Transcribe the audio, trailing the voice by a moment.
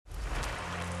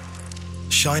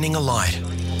shining a light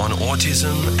on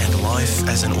autism and life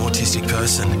as an autistic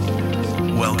person.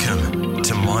 Welcome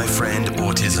to My Friend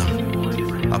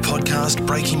Autism, a podcast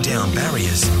breaking down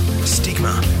barriers,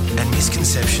 stigma, and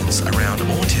misconceptions around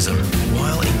autism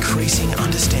while increasing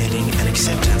understanding and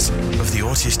acceptance of the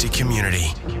autistic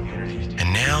community.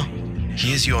 And now,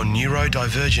 here's your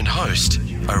neurodivergent host,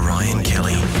 Orion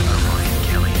Kelly.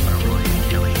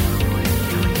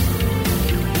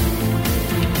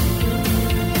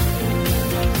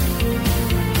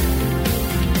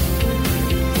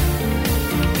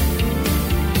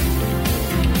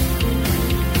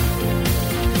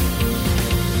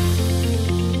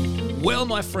 Well,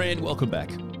 my friend, welcome back.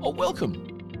 Or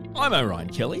welcome. I'm Orion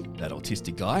Kelly, that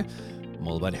autistic guy. I'm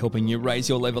all about helping you raise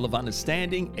your level of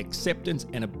understanding, acceptance,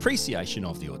 and appreciation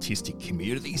of the autistic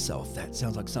community. So if that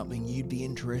sounds like something you'd be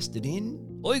interested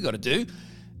in, all you got to do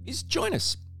is join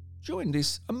us. Join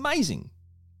this amazing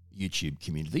YouTube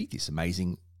community, this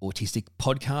amazing autistic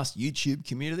podcast YouTube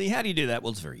community. How do you do that?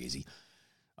 Well, it's very easy.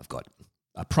 I've got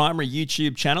a primary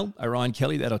YouTube channel, Orion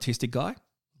Kelly, that autistic guy.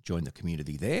 Join the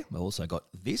community there. I've also got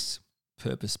this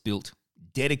purpose-built,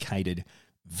 dedicated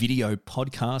video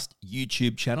podcast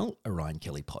YouTube channel, Orion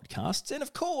Kelly Podcasts. And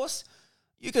of course,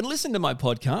 you can listen to my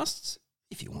podcasts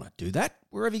if you want to do that,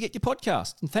 wherever you get your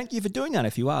podcasts. And thank you for doing that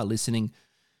if you are listening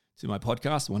to my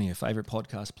podcast, one of your favorite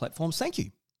podcast platforms. Thank you.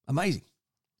 Amazing.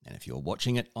 And if you're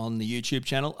watching it on the YouTube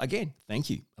channel, again, thank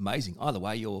you. Amazing. Either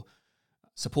way, you're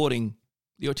supporting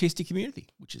the autistic community,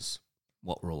 which is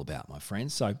what we're all about, my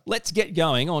friends. So let's get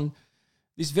going on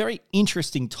this very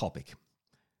interesting topic.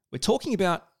 We're talking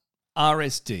about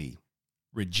RSD,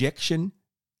 rejection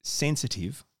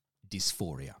sensitive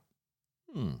dysphoria.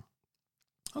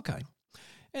 Okay.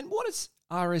 And what is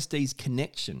RSD's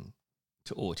connection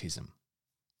to autism?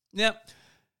 Now,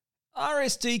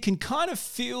 RSD can kind of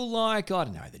feel like, I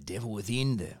don't know, the devil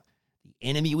within, the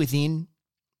enemy within.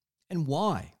 And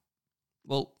why?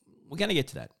 Well, we're going to get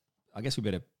to that. I guess we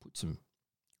better put some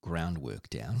groundwork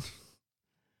down.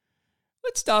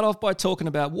 Let's start off by talking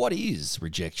about what is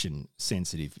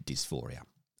rejection-sensitive dysphoria.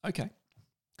 Okay,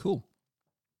 cool.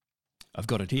 I've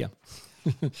got it here.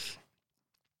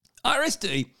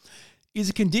 RSD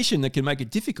is a condition that can make it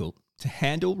difficult to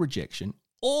handle rejection,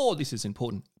 or, this is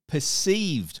important,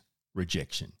 perceived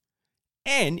rejection,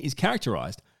 and is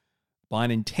characterized by an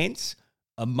intense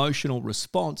emotional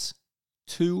response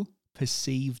to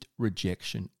perceived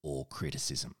rejection or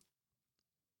criticism.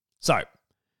 So,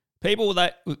 people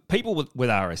with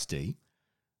RSD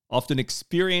often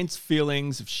experience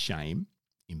feelings of shame,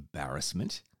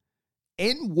 embarrassment,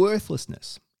 and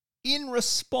worthlessness in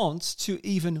response to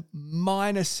even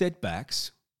minor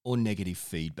setbacks or negative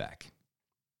feedback.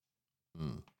 I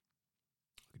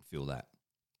can feel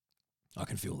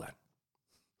that.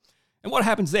 And what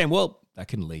happens then? Well, that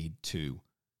can lead to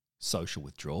social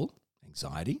withdrawal,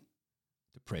 anxiety,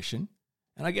 depression,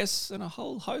 and I guess and a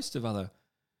whole host of other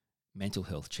mental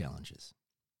health challenges.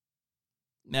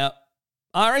 Now,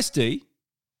 RSD,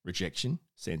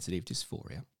 rejection-sensitive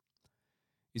dysphoria,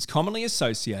 is commonly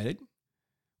associated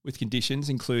with conditions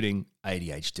including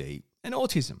ADHD and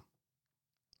autism.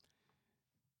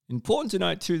 Important to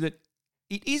note too that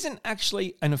it isn't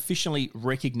actually an officially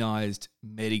recognised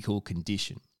medical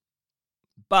condition,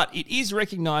 but it is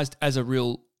recognised as a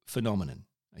real phenomenon,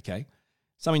 okay?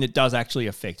 Something that does actually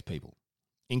affect people,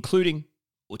 including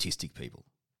autistic people.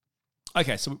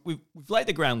 Okay, so we've laid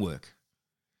the groundwork.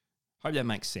 Hope that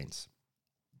makes sense.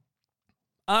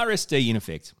 RSD, in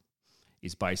effect,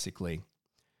 is basically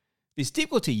this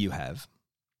difficulty you have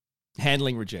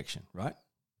handling rejection, right?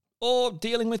 Or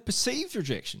dealing with perceived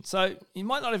rejection. So you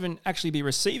might not even actually be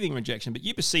receiving rejection, but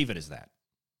you perceive it as that.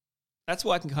 That's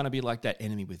why it can kind of be like that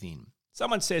enemy within.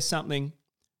 Someone says something,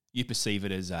 you perceive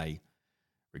it as a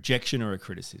rejection or a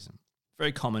criticism.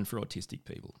 Very common for autistic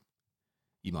people.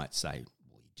 You might say,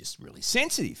 just really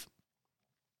sensitive.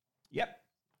 Yep.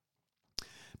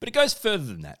 But it goes further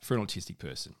than that for an autistic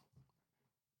person.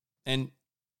 And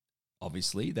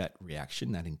obviously that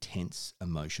reaction, that intense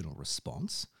emotional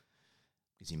response,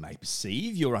 because you may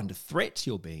perceive you're under threat,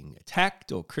 you're being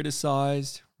attacked or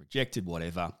criticized, rejected,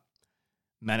 whatever,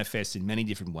 manifests in many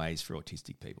different ways for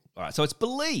autistic people. All right, so it's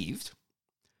believed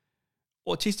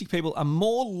autistic people are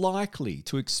more likely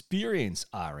to experience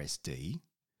RSD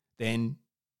than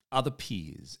other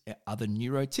peers, other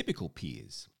neurotypical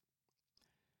peers.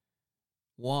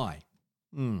 Why?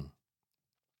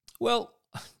 Well,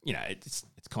 it's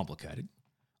complicated.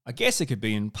 I guess it could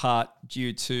be in part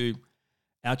due to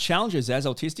our challenges as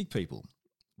autistic people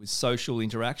with social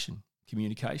interaction,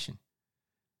 communication.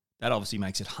 That obviously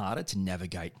makes it harder to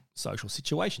navigate social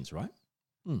situations, right?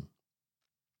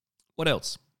 What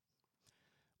else?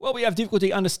 Well, we have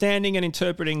difficulty understanding and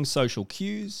interpreting social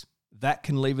cues. That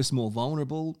can leave us more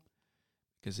vulnerable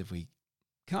because if we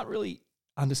can't really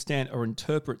understand or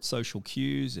interpret social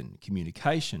cues and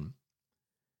communication,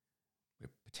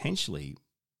 we're potentially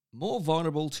more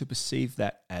vulnerable to perceive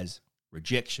that as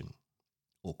rejection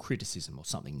or criticism or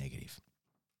something negative.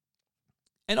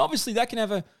 And obviously that can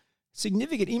have a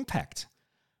significant impact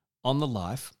on the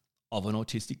life of an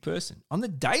autistic person, on the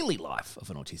daily life of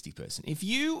an autistic person. If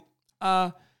you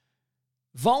are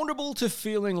vulnerable to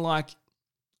feeling like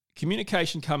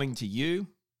communication coming to you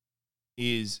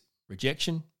is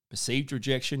rejection, perceived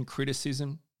rejection,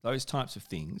 criticism, those types of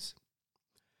things,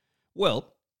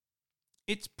 well,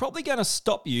 it's probably going to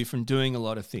stop you from doing a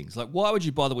lot of things. Like, why would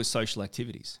you bother with social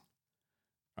activities?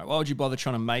 Right? Why would you bother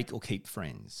trying to make or keep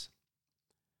friends?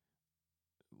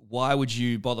 Why would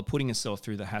you bother putting yourself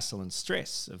through the hassle and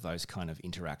stress of those kind of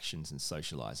interactions and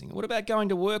socializing? What about going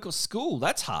to work or school?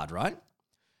 That's hard, right?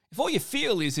 If all you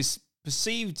feel is this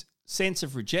perceived sense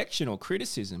of rejection or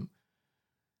criticism,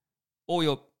 or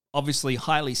you're obviously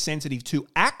highly sensitive to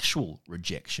actual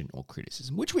rejection or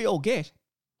criticism, which we all get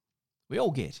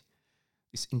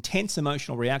this intense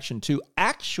emotional reaction to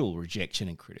actual rejection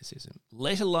and criticism,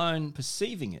 let alone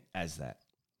perceiving it as that.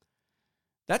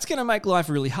 That's going to make life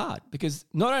really hard because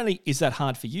not only is that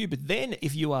hard for you, but then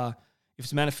if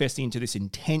it's manifesting into this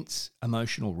intense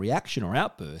emotional reaction or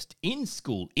outburst in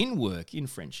school, in work, in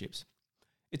friendships,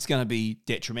 it's going to be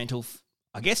detrimental,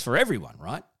 I guess, for everyone,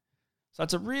 right? So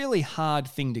it's a really hard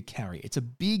thing to carry. It's a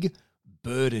big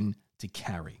burden to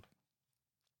carry.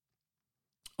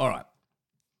 All right.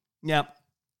 Now,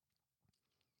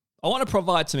 I want to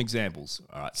provide some examples.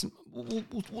 All right.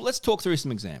 Let's talk through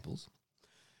some examples.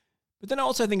 But then I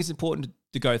also think it's important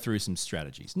to go through some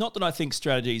strategies. Not that I think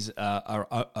strategies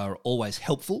are always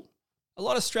helpful. A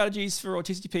lot of strategies for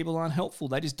autistic people aren't helpful.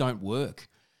 They just don't work.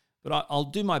 But I'll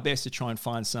do my best to try and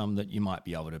find some that you might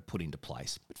be able to put into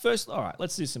place. But first, all right,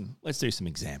 let's do some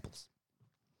examples.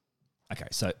 Okay,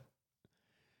 so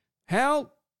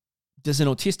how does an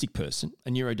autistic person, a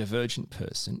neurodivergent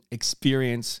person,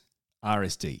 experience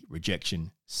RSD, rejection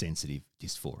sensitive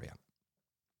dysphoria?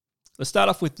 Let's start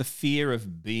off with the fear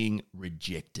of being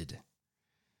rejected,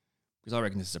 because I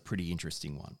reckon this is a pretty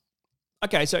interesting one.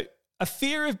 Okay, so a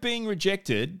fear of being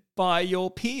rejected by your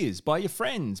peers, by your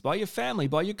friends, by your family,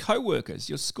 by your co-workers,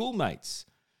 your schoolmates,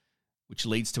 which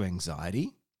leads to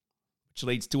anxiety, which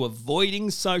leads to avoiding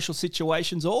social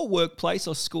situations or workplace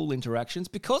or school interactions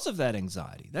because of that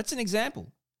anxiety. That's an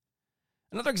example.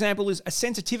 Another example is a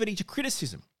sensitivity to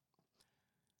criticism.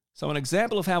 So an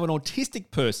example of how an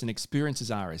autistic person experiences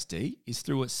RSD is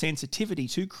through a sensitivity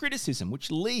to criticism,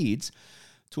 which leads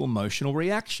to emotional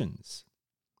reactions.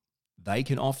 They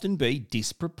can often be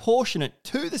disproportionate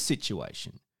to the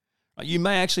situation. You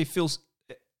may actually feel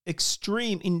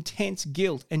extreme, intense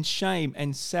guilt and shame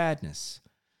and sadness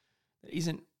that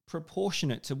isn't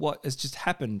proportionate to what has just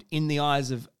happened in the eyes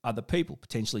of other people,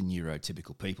 potentially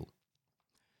neurotypical people.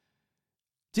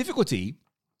 Difficulty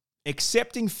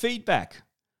accepting feedback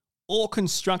or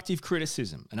constructive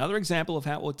criticism. Another example of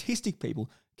how autistic people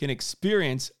can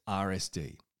experience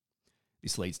RSD.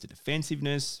 This leads to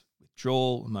defensiveness,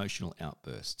 withdrawal, emotional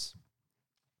outbursts.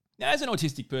 Now, as an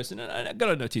autistic person, and I've got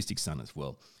an autistic son as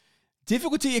well,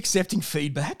 difficulty accepting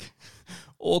feedback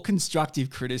or constructive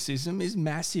criticism is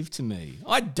massive to me.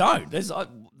 I don't. There's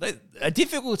a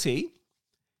difficulty.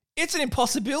 It's an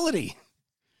impossibility.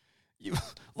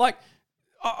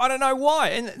 I don't know why.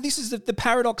 And this is the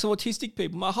paradox of autistic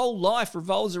people. My whole life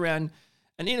revolves around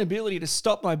an inability to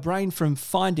stop my brain from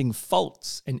finding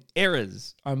faults and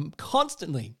errors. I'm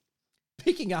constantly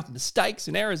picking up mistakes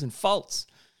and errors and faults.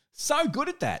 So good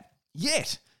at that.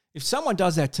 Yet, if someone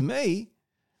does that to me,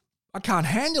 I can't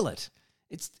handle it.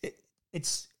 It's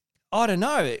I don't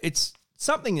know. It's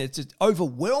something that's just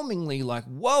overwhelmingly like,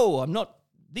 whoa,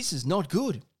 this is not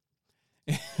good.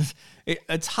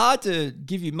 It's hard to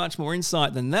give you much more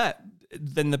insight than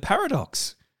the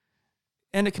paradox.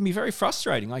 And it can be very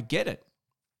frustrating. I get it.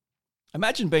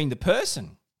 Imagine being the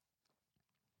person.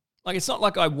 Like, it's not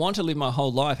like I want to live my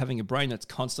whole life having a brain that's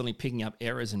constantly picking up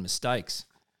errors and mistakes.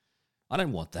 I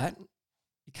don't want that.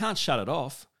 You can't shut it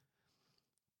off.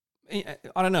 I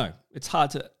don't know. It's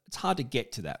hard to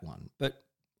get to that one. But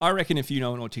I reckon if you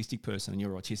know an autistic person and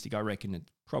you're autistic, I reckon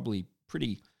it's probably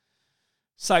pretty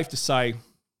safe to say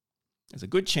there's a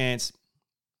good chance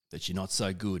that you're not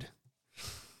so good.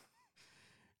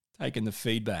 Taking the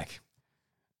feedback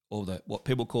or what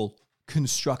people call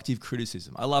constructive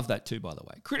criticism. I love that too, by the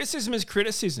way. Criticism is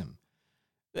criticism.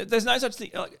 There's no such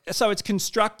thing. So it's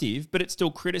constructive, but it's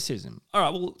still criticism. All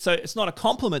right, well, so it's not a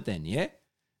compliment then, yeah?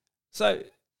 So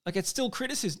Like, it's still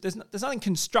criticism. There's nothing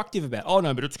constructive about, oh,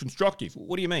 no, but it's constructive.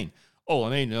 What do you mean? Oh, I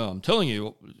mean, I'm telling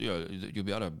you, that you'll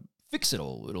be able to fix it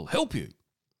all. It'll help you.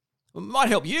 Well, it might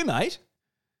help you, mate.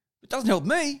 It doesn't help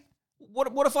me.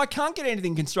 What if I can't get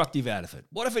anything constructive out of it?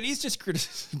 What if it is just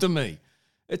criticism to me?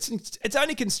 It's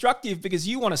only constructive because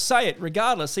you want to say it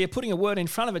regardless, so you're putting a word in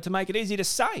front of it to make it easier to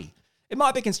say. It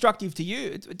might be constructive to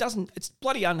you. It's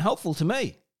bloody unhelpful to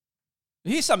me.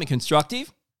 Here's something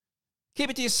constructive.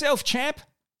 Keep it to yourself, champ.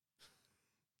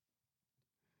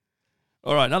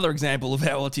 All right, another example of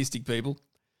how autistic people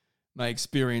may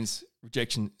experience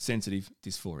rejection-sensitive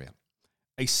dysphoria.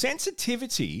 A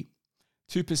sensitivity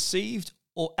to perceived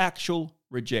or actual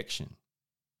rejection.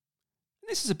 And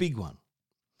this is a big one.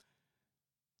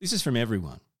 This is from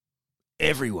everyone.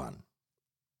 Everyone.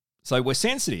 So we're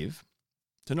sensitive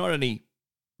to not only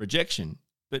rejection,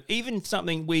 but even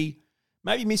something we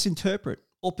maybe misinterpret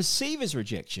or perceive as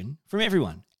rejection from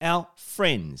everyone. Our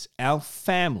friends, our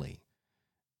family,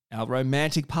 our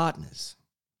romantic partners.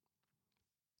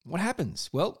 What happens?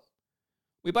 Well,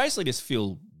 we basically just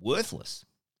feel worthless.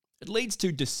 It leads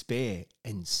to despair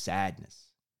and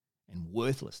sadness and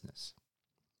worthlessness.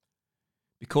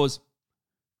 Because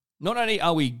not only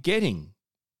are we getting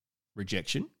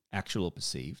rejection, actual or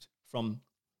perceived, from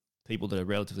people that are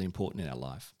relatively important in our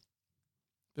life,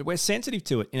 but we're sensitive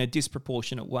to it in a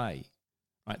disproportionate way,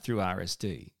 right, through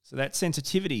RSD. So that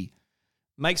sensitivity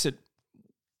makes it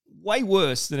way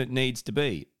worse than it needs to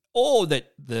be, or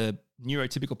that the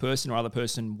neurotypical person or other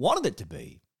person wanted it to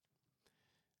be.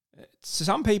 To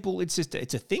some people, it's a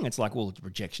thing. It's like, well,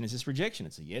 rejection is just rejection.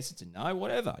 It's a yes, it's a no,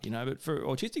 whatever, But for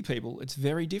autistic people, it's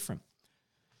very different.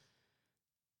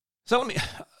 So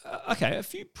a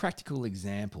few practical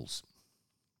examples.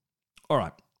 All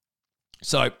right.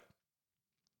 So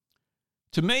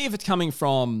to me, if it's coming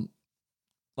from,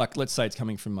 like, let's say it's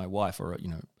coming from my wife or,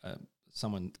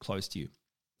 someone close to you,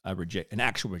 an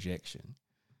actual rejection,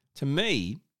 to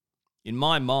me, in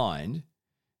my mind,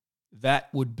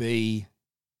 that would be,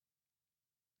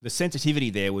 the sensitivity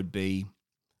there would be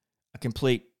a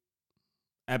complete,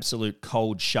 absolute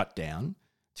cold shutdown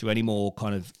to any more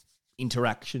kind of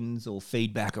interactions or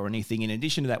feedback or anything. In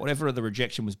addition to that, whatever the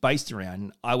rejection was based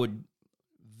around, I would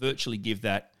virtually give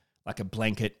that like a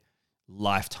blanket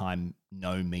lifetime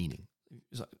no meaning.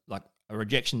 Like a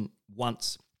rejection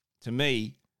once, to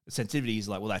me, the sensitivity is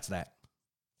like, well, that's that.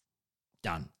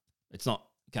 Done. It's not,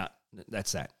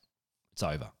 that's that. It's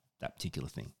over, that particular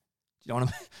thing. Do you know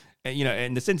what I mean?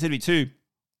 And the sensitivity too,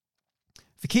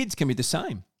 for kids can be the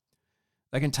same.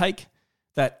 They can take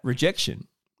that rejection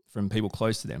from people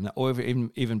close to them, or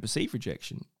even perceived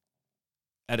rejection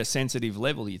at a sensitive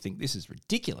level. You think, this is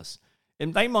ridiculous.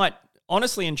 And they might,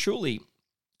 honestly and truly,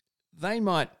 they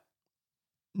might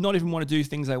not even want to do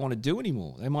things they want to do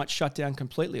anymore. They might shut down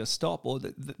completely or stop, or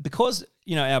because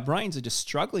our brains are just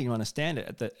struggling to understand it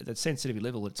at the sensitivity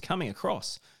level it's coming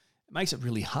across. It makes it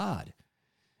really hard.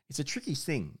 It's a tricky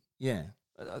thing. Yeah.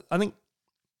 I think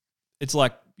it's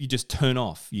like you just turn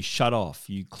off, you shut off,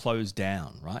 you close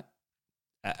down, right?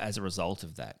 As a result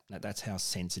of that. That's how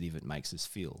sensitive it makes us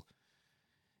feel.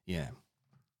 Yeah.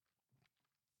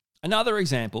 Another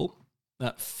example,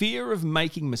 fear of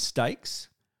making mistakes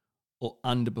or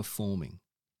underperforming.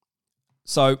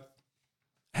 So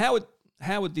how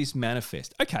would this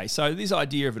manifest? Okay, so this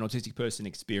idea of an autistic person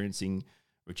experiencing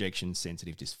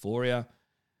rejection-sensitive dysphoria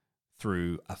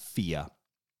through a fear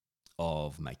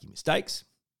of making mistakes,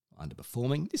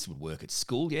 underperforming. This would work at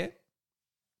school, yeah.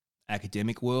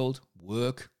 Academic world,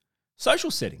 work, social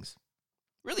settings.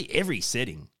 Really every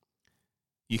setting,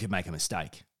 you could make a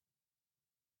mistake.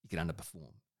 You could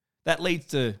underperform. That leads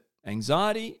to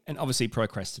anxiety and obviously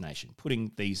procrastination,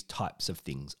 putting these types of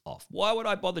things off. Why would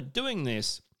I bother doing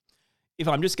this if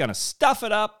I'm just going to stuff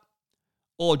it up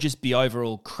or just be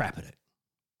overall crap at it?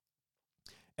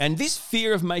 And this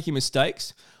fear of making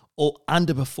mistakes or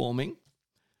underperforming,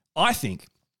 I think,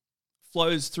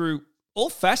 flows through all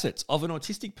facets of an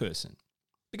autistic person.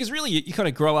 Because really, you kind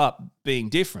of grow up being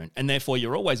different, and therefore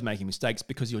you're always making mistakes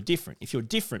because you're different. If you're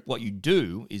different, what you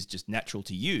do is just natural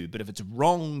to you. But if it's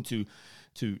wrong to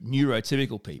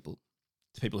neurotypical people,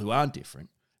 to people who aren't different,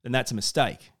 then that's a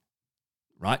mistake,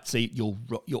 right? So you're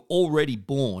already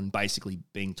born basically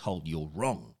being told you're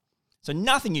wrong. So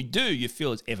nothing you do you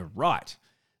feel is ever right.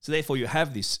 So therefore you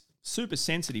have this super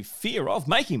sensitive fear of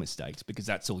making mistakes because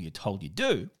that's all you're told you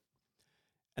do.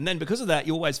 And then because of that,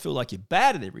 you always feel like you're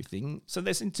bad at everything. So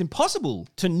it's impossible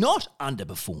to not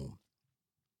underperform.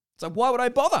 So why would I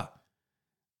bother?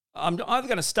 I'm either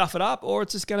going to stuff it up or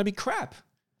it's just going to be crap.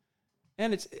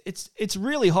 And it's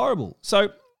really horrible. So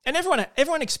And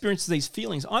everyone experiences these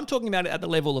feelings. I'm talking about it at the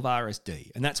level of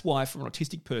RSD. And that's why for an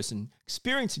autistic person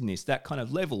experiencing this, that kind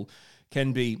of level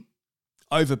can be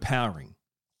overpowering.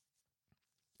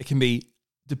 It can be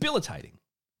debilitating.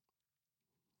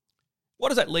 What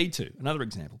does that lead to? Another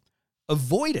example.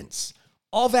 Avoidance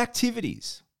of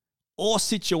activities or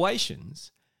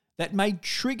situations that may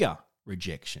trigger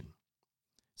rejection.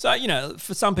 So,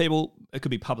 for some people, it could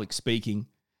be public speaking.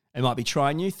 It might be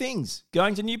trying new things,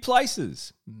 going to new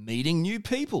places, meeting new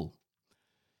people.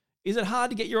 Is it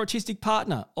hard to get your autistic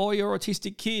partner or your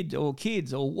autistic kid or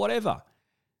kids or whatever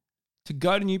to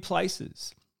go to new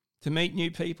places, to meet new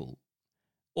people,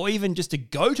 or even just to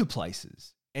go to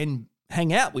places and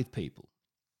hang out with people?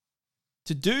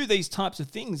 To do these types of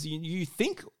things, you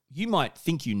might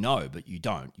think but you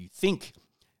don't. You think it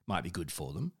might be good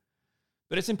for them,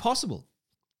 but it's impossible.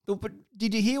 But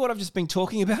did you hear what I've just been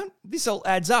talking about? This all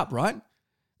adds up, right?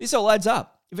 This all adds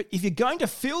up. If you're going to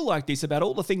feel like this about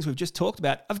all the things we've just talked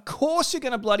about, of course you're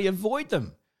going to bloody avoid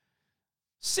them.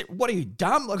 What are you,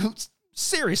 dumb? Like,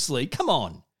 seriously, come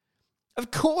on.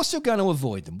 Of course you're going to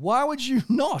avoid them. Why would you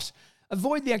not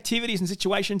avoid the activities and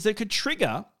situations that could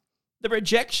trigger the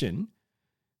rejection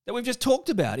that we've just talked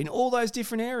about in all those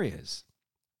different areas?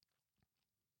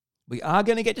 We are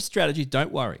going to get to strategies,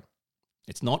 don't worry.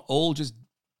 It's not all just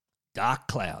dark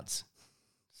clouds.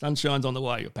 Sunshine's on the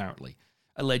way, apparently,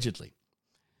 allegedly.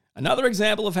 Another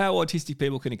example of how autistic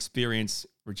people can experience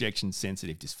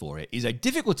rejection-sensitive dysphoria is a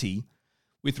difficulty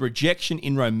with rejection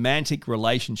in romantic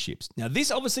relationships. Now,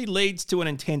 this obviously leads to an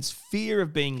intense fear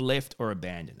of being left or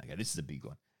abandoned. Okay, this is a big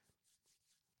one.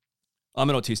 I'm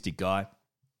an autistic guy.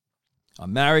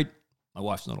 I'm married. My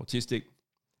wife's not autistic.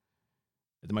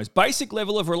 At the most basic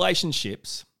level of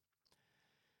relationships,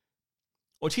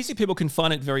 autistic people can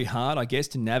find it very hard, I guess,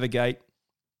 to navigate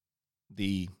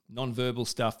the nonverbal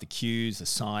stuff, the cues, the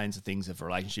signs, the things of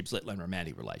relationships, let alone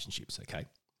romantic relationships, okay?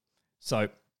 So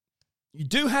you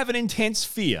do have an intense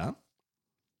fear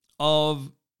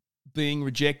of being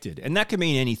rejected, and that can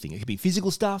mean anything. It can be physical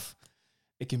stuff.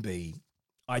 It can be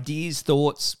ideas,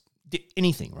 thoughts,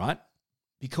 anything, right?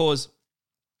 Because,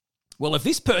 well, if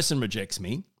this person rejects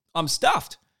me, I'm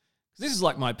stuffed. This is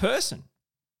like my person.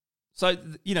 So,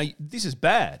 this is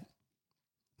bad.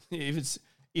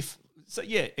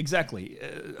 Yeah, exactly.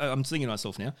 I'm singing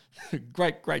myself now.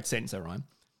 Great sentence, that rhyme.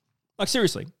 Like,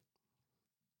 seriously.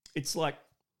 It's like,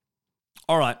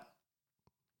 all right,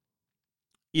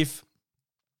 if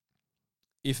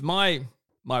my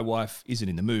wife isn't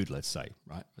in the mood, let's say,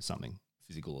 right, for something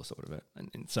physical or sort of it,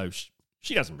 and so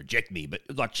she doesn't reject me, but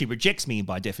like she rejects me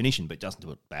by definition, but doesn't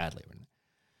do it badly.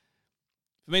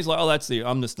 For me, it's like, oh,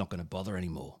 I'm just not going to bother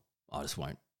anymore. I just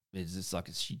won't. It's just like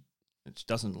she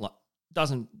doesn't want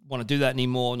to do that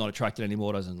anymore, not attracted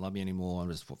anymore, doesn't love me anymore,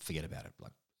 and just forget about it.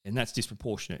 Like, and that's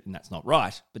disproportionate and that's not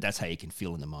right, but that's how you can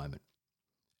feel in the moment.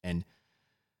 And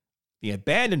the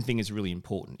abandon thing is really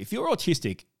important. If you're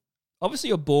autistic, obviously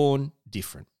you're born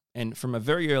different. And from a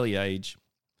very early age,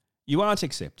 you aren't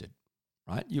accepted,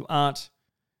 right? You aren't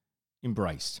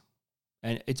embraced.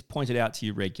 And it's pointed out to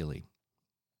you regularly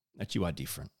that you are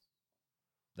different,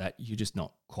 that you're just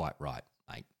not quite right,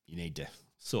 mate. You need to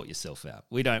sort yourself out.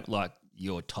 We don't like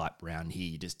your type round here.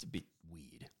 You're just a bit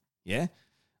weird. Yeah?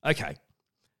 Okay.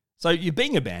 So you're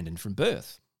being abandoned from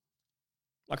birth.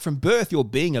 Like from birth, you're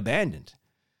being abandoned.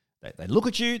 They look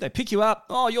at you, they pick you up.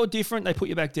 Oh, you're different. They put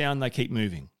you back down. They keep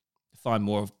moving. Find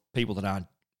more of people that aren't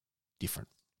different.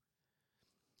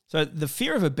 So the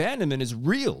fear of abandonment is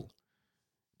real,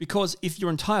 because if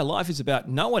your entire life is about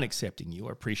no one accepting you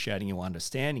or appreciating you or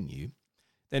understanding you,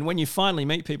 then when you finally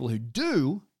meet people who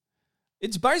do,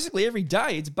 it's basically every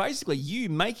day. It's basically you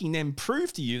making them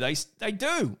prove to you they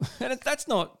do. And that's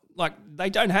not like they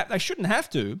shouldn't have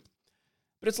to.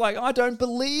 But it's like, I don't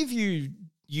believe you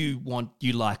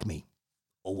like me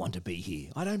or want to be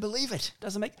here. I don't believe it.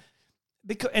 Doesn't make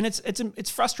and it's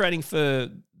frustrating for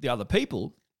the other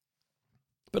people.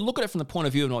 But look at it from the point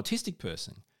of view of an autistic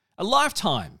person. A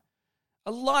lifetime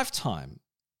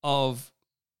of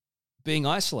being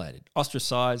isolated,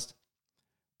 ostracized,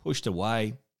 pushed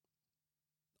away.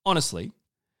 Honestly,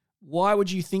 why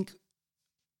would you think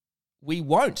we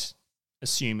won't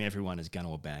assume everyone is going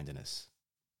to abandon us?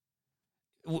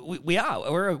 We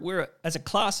are. We're as a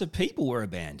class of people, we're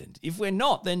abandoned. If we're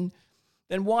not, then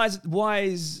why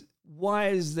is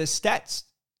the stats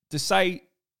to say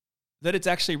that it's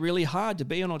actually really hard to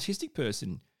be an autistic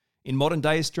person in modern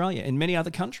day Australia and many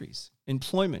other countries?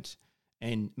 Employment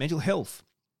and mental health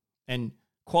and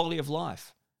quality of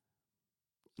life,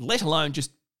 let alone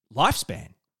just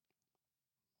lifespan.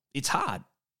 It's hard.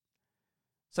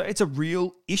 So it's a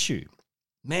real issue.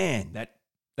 Man,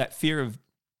 that fear of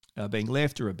being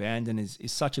left or abandoned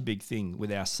is such a big thing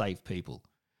with our safe people.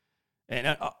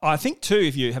 And I think too,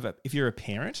 if you're a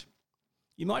parent,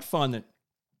 you might find that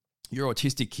your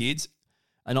autistic kids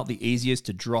are not the easiest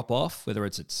to drop off, whether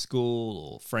it's at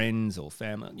school or friends or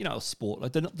family, or sport.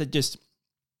 Like they're just,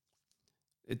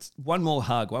 it's one more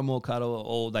hug, one more cuddle,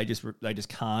 or they just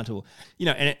can't, or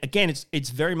And again, it's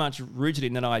very much rooted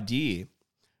in that idea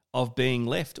of being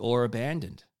left or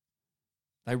abandoned.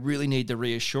 They really need the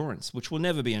reassurance, which will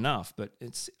never be enough, but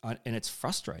it's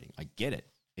frustrating. I get it.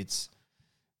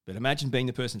 But imagine being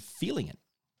the person feeling it.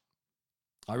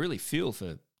 I really feel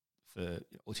for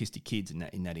autistic kids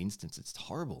in that instance. It's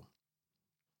horrible.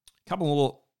 A couple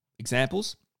more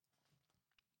examples,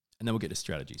 and then we'll get to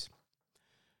strategies.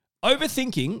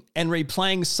 Overthinking and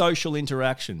replaying social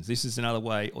interactions. This is another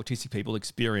way autistic people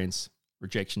experience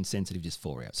rejection-sensitive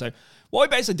dysphoria. So what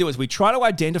we basically do is we try to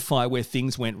identify where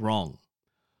things went wrong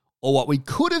or what we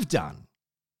could have done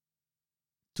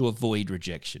to avoid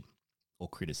rejection or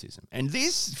criticism. And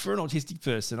this, for an autistic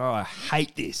person, I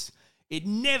hate this. It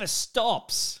never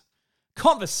stops.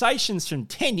 Conversations from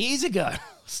 10 years ago,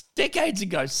 decades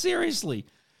ago, seriously.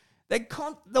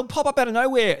 They'll pop up out of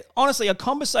nowhere. Honestly, a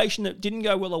conversation that didn't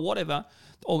go well or whatever,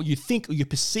 or you think or you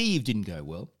perceive didn't go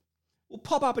well, will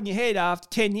pop up in your head after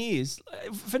 10 years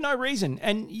for no reason,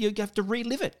 and you have to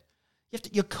relive it.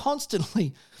 You're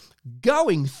constantly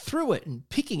going through it and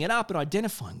picking it up and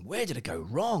identifying where did it go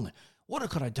wrong? What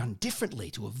could I have done differently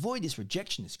to avoid this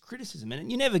rejection, this criticism?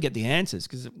 And you never get the answers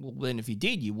because, then if you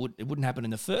did, it wouldn't happen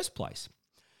in the first place.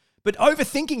 But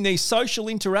overthinking these social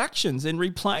interactions and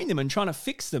replaying them and trying to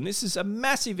fix them, this is a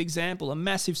massive example, a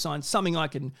massive sign, something I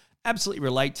can absolutely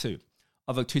relate to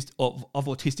of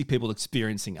autistic people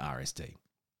experiencing RSD.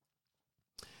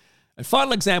 And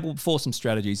final example before some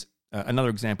strategies, another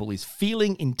example is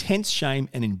feeling intense shame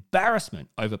and embarrassment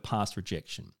over past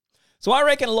rejection. So I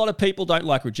reckon a lot of people don't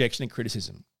like rejection and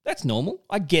criticism. That's normal.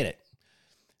 I get it.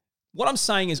 What I'm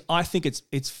saying is I think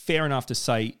it's fair enough to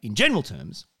say in general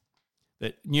terms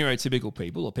that neurotypical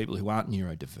people or people who aren't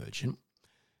neurodivergent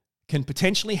can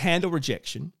potentially handle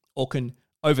rejection or can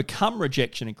overcome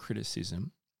rejection and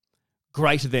criticism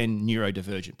greater than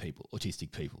neurodivergent people,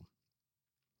 autistic people.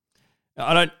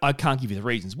 Now, I can't give you the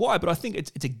reasons why, but I think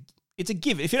it's a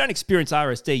given. If you don't experience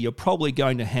RSD, you're probably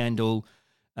going to handle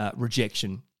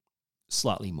rejection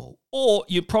slightly more. Or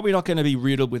you're probably not going to be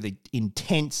riddled with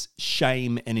intense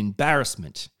shame and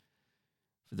embarrassment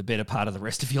for the better part of the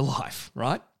rest of your life,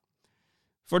 right?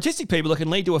 For autistic people, it can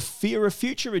lead to a fear of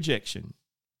future rejection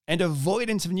and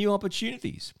avoidance of new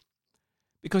opportunities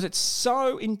because it's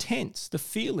so intense, the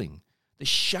feeling, the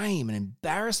shame and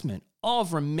embarrassment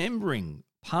of remembering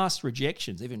past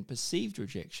rejections, even perceived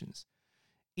rejections.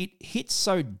 It hits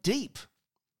so deep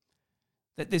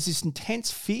that there's this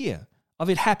intense fear of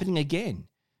it happening again,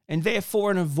 and therefore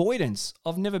an avoidance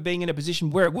of never being in a position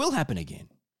where it will happen again.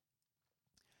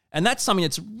 And that's something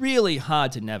that's really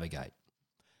hard to navigate.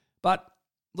 But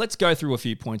let's go through a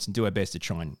few points and do our best to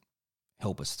try and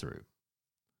help us through.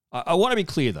 I want to be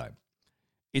clear, though.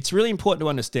 It's really important to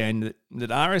understand that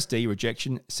RSD,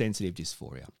 rejection-sensitive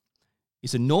dysphoria,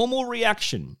 is a normal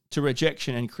reaction to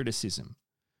rejection and criticism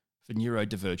for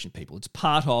neurodivergent people. It's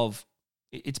part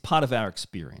of our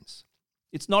experience.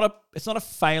 It's not a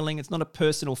failing. It's not a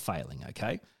personal failing,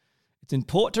 okay? It's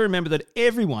important to remember that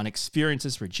everyone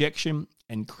experiences rejection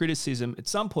and criticism at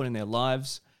some point in their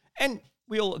lives, and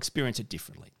we all experience it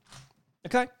differently.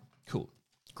 Okay? Cool.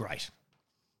 Great.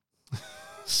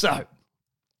 So,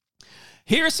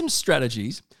 here are some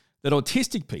strategies that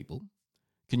autistic people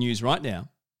can use right now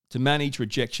to manage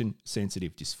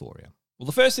rejection-sensitive dysphoria. Well,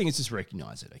 the first thing is just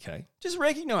recognize it, okay? Just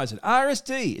recognize it.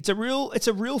 RSD, it's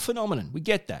a real phenomenon. We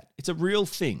get that. It's a real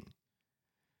thing.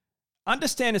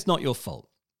 Understand it's not your fault.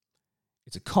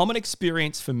 It's a common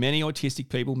experience for many autistic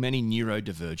people, many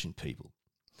neurodivergent people.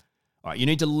 All right, you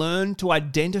need to learn to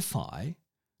identify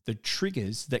the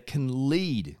triggers that can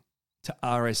lead to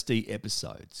RSD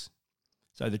episodes.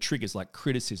 So the triggers like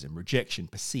criticism, rejection,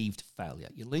 perceived failure.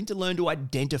 You need to learn to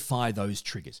identify those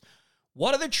triggers.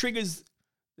 What are the triggers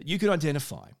that you can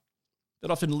identify that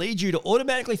often lead you to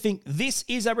automatically think this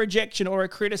is a rejection or a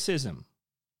criticism?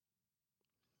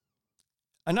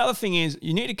 Another thing is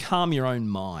you need to calm your own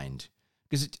mind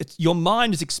because your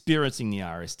mind is experiencing the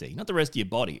RSD, not the rest of your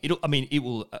body. It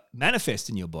will manifest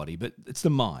in your body, but it's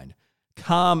the mind.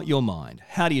 Calm your mind.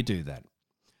 How do you do that?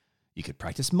 You could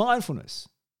practice mindfulness,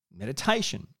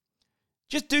 meditation.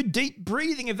 Just do deep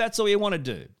breathing if that's all you want to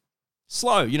do.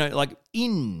 Slow, like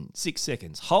in 6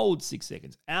 seconds, hold 6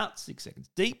 seconds, out 6 seconds.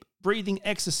 Deep breathing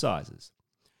exercises.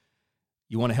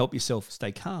 You want to help yourself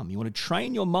stay calm. You want to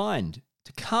train your mind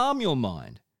to calm your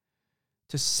mind,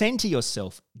 to center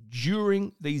yourself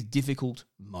during these difficult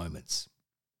moments.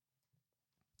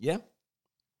 Yeah?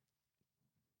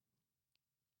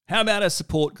 How about a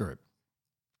support group?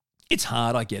 It's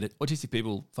hard, I get it. Autistic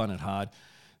people find it hard.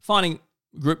 Finding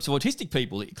groups of autistic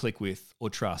people that you click with or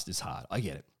trust is hard. I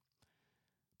get it.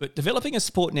 But developing a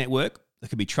support network that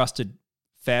could be trusted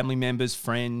family members,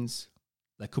 friends,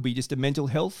 that could be just a mental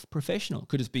health professional,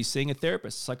 could just be seeing a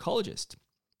therapist, psychologist.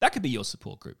 That could be your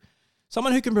support group.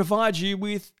 Someone who can provide you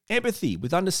with empathy,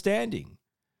 with understanding,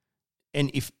 and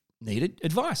if needed,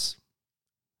 advice.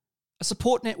 A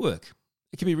support network.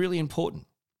 It can be really important.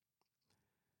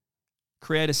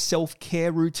 Create a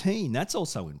self-care routine. That's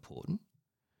also important.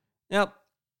 Now,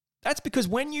 that's because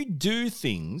when you do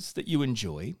things that you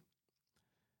enjoy,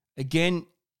 again,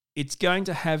 it's going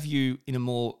to have you in a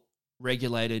more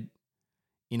regulated,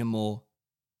 in a more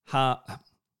calm,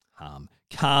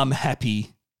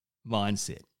 happy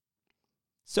mindset.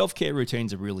 Self-care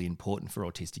routines are really important for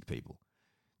autistic people.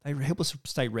 They help us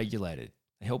stay regulated.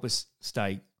 They help us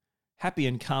stay happy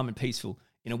and calm and peaceful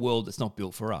in a world that's not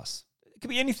built for us. It could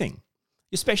be anything.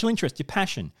 Your special interest, your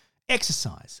passion,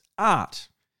 exercise, art,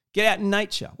 get out in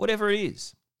nature, whatever it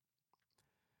is.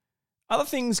 Other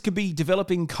things could be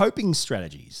developing coping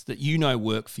strategies that you know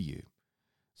work for you.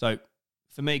 So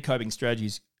for me, coping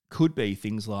strategies could be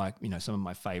things like, some of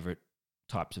my favorite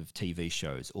types of TV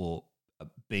shows, or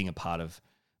being a part of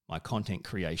my content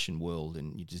creation world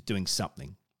and you're just doing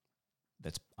something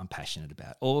I'm passionate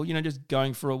about. Or, just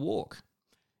going for a walk.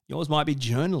 Yours might be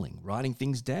journaling, writing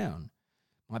things down.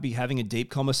 Might be having a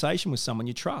deep conversation with someone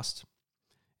you trust.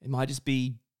 It might just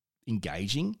be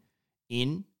engaging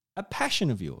in a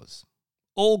passion of yours.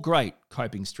 All great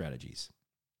coping strategies.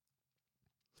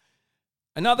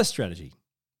 Another strategy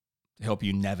to help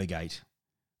you navigate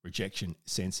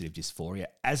rejection-sensitive dysphoria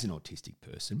as an autistic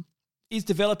person is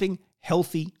developing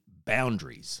healthy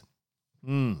boundaries.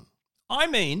 I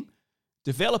mean,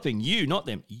 developing you, not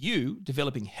them, you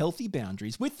developing healthy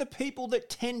boundaries with the people that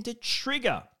tend to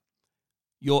trigger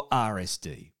your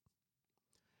RSD.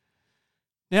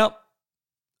 Now,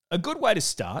 a good way to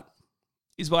start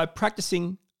is by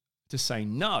practicing to say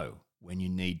no when you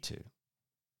need to.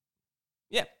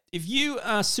 Yeah, if you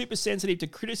are super sensitive to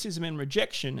criticism and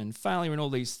rejection and failure and all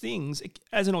these things,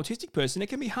 as an autistic person, it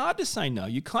can be hard to say no.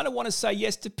 You kind of want to say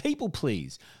yes to people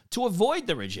please to avoid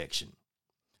the rejection.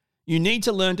 You need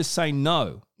to learn to say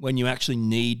no when you actually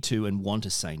need to and want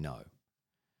to say no.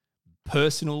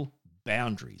 Personal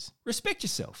boundaries. Respect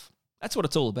yourself. That's what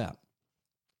it's all about.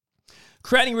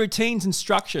 Creating routines and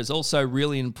structures is also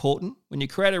really important. When you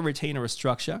create a routine or a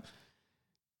structure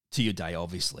to your day,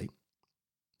 obviously,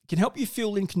 it can help you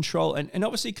feel in control, and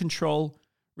obviously control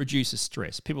reduces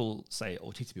stress. People say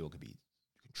autistic people could be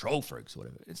control freaks or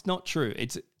whatever. It's not true.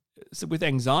 It's with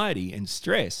anxiety and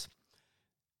stress,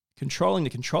 controlling the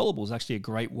controllable is actually a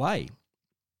great way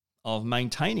of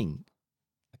maintaining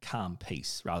a calm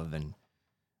peace rather than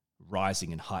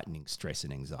rising and heightening stress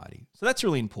and anxiety. So that's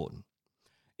really important.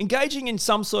 Engaging in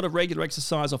some sort of regular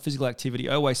exercise or physical activity,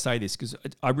 I always say this because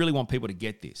I really want people to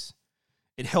get this.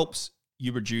 It helps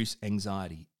you reduce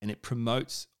anxiety and it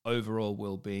promotes overall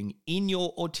well-being in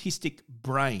your autistic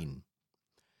brain.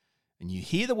 And you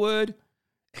hear the word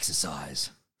exercise,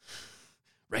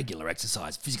 regular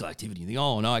exercise, physical activity. You think,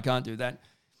 oh no, I can't do that.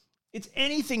 It's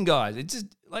anything, guys.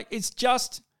 It's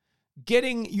just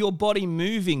getting your body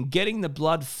moving, getting the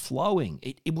blood flowing.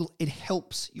 It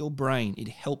helps your brain. It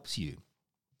helps you.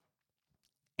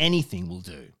 Anything will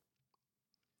do.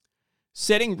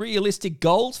 Setting realistic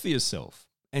goals for yourself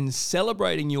and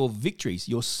celebrating your victories,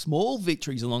 your small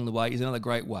victories along the way, is another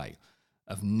great way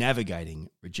of navigating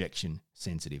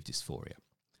rejection-sensitive dysphoria.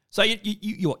 So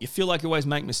you feel like you always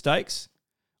make mistakes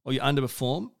or you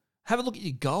underperform? Have a look at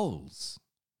your goals.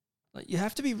 You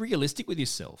have to be realistic with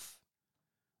yourself.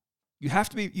 You have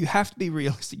to be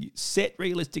realistic. Set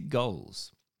realistic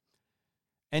goals.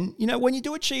 And, when you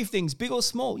do achieve things, big or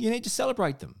small, you need to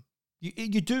celebrate them.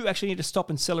 You do actually need to stop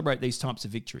and celebrate these types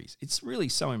of victories. It's really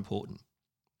so important.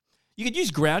 You could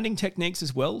use grounding techniques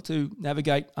as well to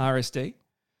navigate RSD.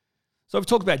 So I've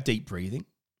talked about deep breathing.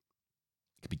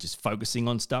 It could be just focusing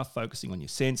on stuff, focusing on your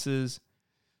senses,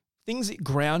 things that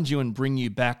ground you and bring you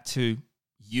back to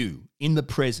you in the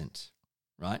present,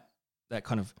 right? That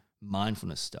kind of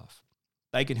mindfulness stuff.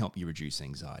 They can help you reduce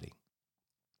anxiety.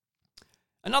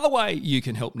 Another way you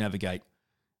can help navigate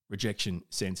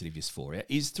rejection-sensitive dysphoria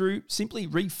is through simply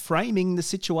reframing the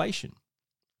situation.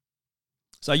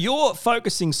 So you're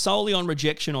focusing solely on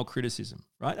rejection or criticism,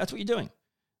 right? That's what you're doing.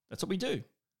 That's what we do.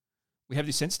 We have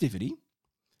this sensitivity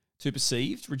to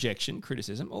perceived rejection,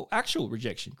 criticism, or actual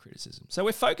rejection, criticism. So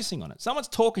we're focusing on it. Someone's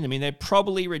talking to me and they're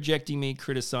probably rejecting me,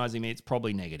 criticizing me. It's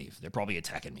probably negative. They're probably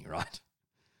attacking me, right?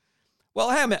 Well,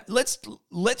 let's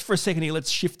for a second here, let's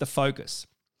shift the focus.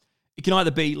 It can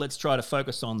either be, let's try to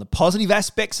focus on the positive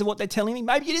aspects of what they're telling me.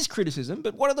 Maybe it is criticism,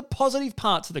 but what are the positive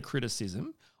parts of the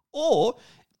criticism? Or,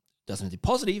 doesn't have to be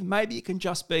positive, maybe it can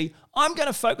just be, I'm going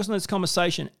to focus on this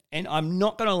conversation and I'm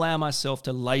not going to allow myself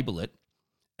to label it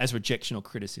as rejection or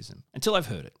criticism until I've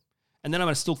heard it. And then I'm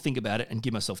going to still think about it and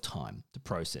give myself time to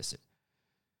process it.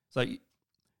 So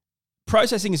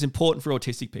processing is important for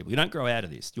autistic people. You don't grow out of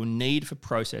this. Your need for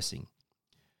processing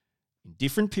in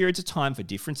different periods of time for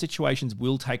different situations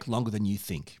will take longer than you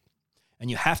think.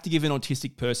 And you have to give an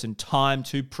autistic person time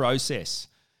to process.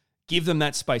 Give them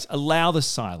that space. Allow the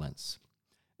silence.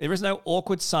 There is no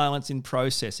awkward silence in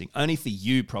processing, only for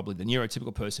you probably, the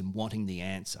neurotypical person wanting the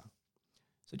answer.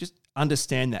 So just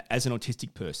understand that as an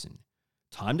autistic person.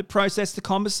 Time to process the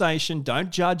conversation.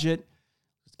 Don't judge it.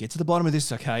 Let's get to the bottom of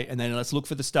this, okay? And then let's look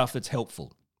for the stuff that's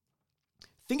helpful.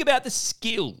 Think about the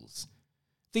skills.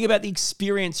 Think about the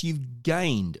experience you've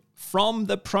gained from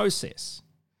the process.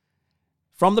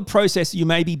 From the process you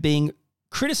may be being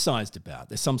criticized about.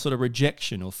 There's some sort of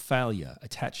rejection or failure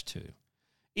attached to.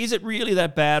 Is it really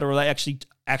that bad, or are they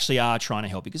actually are trying to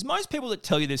help you? Because most people that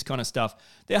tell you this kind of stuff,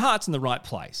 their heart's in the right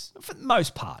place, for the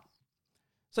most part.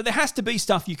 So there has to be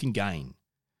stuff you can gain.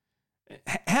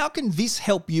 How can this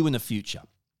help you in the future?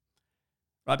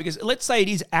 Right? Because let's say it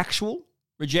is actual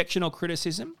rejection or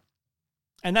criticism,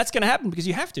 and that's going to happen because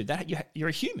you have to. You're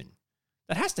a human.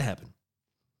 That has to happen.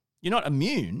 You're not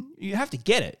immune. You have to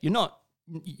get it.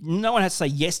 No one has to say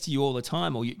yes to you all the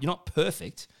time, or you're not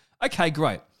perfect. Okay,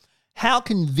 great. How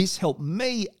can this help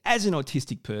me as an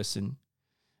autistic person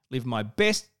live my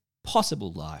best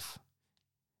possible life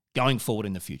going forward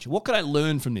in the future? What can I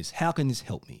learn from this? How can this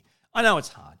help me? I know it's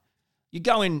hard. You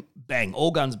go in, bang,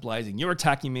 all guns blazing. You're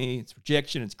attacking me. It's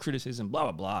rejection. It's criticism, blah,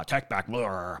 blah, blah, attack back,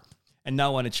 blah, and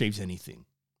no one achieves anything.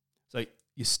 So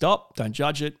you stop, don't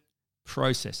judge it,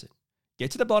 process it.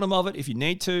 Get to the bottom of it if you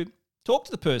need to. Talk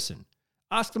to the person.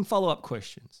 Ask them follow-up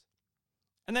questions.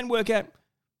 And then work out,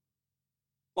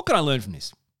 what can I learn from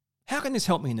this? How can this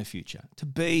help me in the future to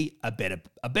be a better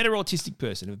autistic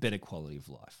person, a better quality of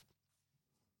life?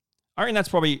 I reckon that's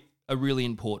probably a really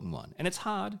important one. And it's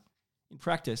hard in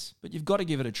practice, but you've got to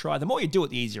give it a try. The more you do it,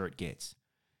 the easier it gets.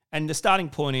 And the starting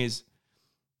point is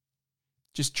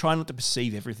just try not to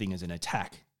perceive everything as an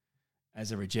attack,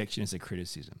 as a rejection, as a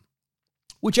criticism,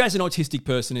 which as an autistic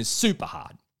person is super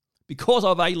hard because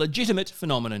of a legitimate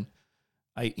phenomenon,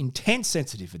 an intense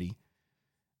sensitivity,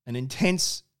 an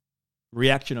intense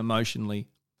reaction emotionally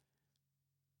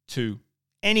to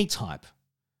any type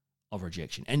of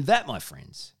rejection. And that, my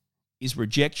friends, is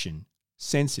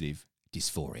rejection-sensitive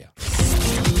dysphoria.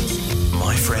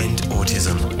 My Friend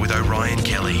Autism with Orion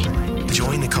Kelly.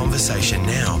 Join the conversation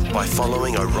now by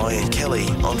following Orion Kelly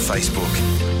on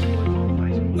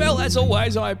Facebook. Well, as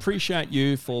always, I appreciate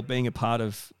you for being a part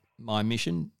of my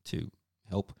mission to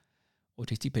help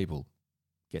autistic people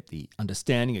get the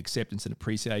understanding, acceptance, and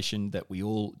appreciation that we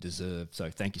all deserve. So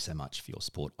thank you so much for your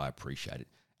support. I appreciate it.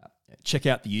 Check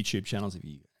out the YouTube channels if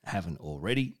you haven't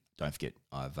already. Don't forget,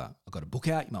 I've got a book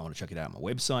out. You might want to check it out on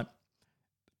my website.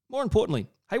 More importantly,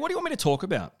 hey, what do you want me to talk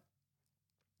about?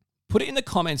 Put it in the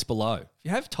comments below. If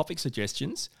you have topic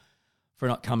suggestions for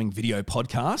an upcoming video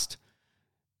podcast,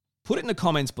 put it in the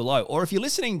comments below. Or if you're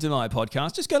listening to my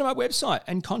podcast, just go to my website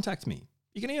and contact me.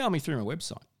 You can email me through my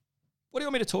website. What do you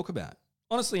want me to talk about?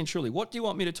 Honestly and truly, what do you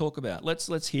want me to talk about?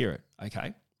 Let's hear it,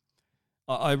 okay?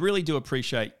 I really do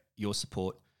appreciate your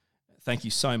support. Thank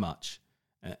you so much.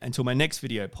 Until my next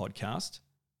video podcast,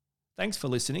 thanks for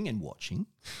listening and watching.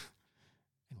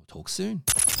 And we'll talk soon.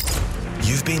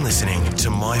 You've been listening to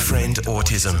My Friend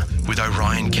Autism with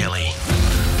Orion Kelly.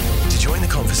 To join the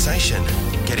conversation,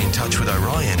 get in touch with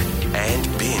Orion and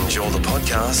binge all the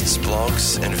podcasts,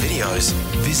 blogs and videos,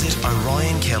 visit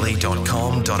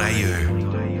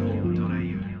orionkelly.com.au.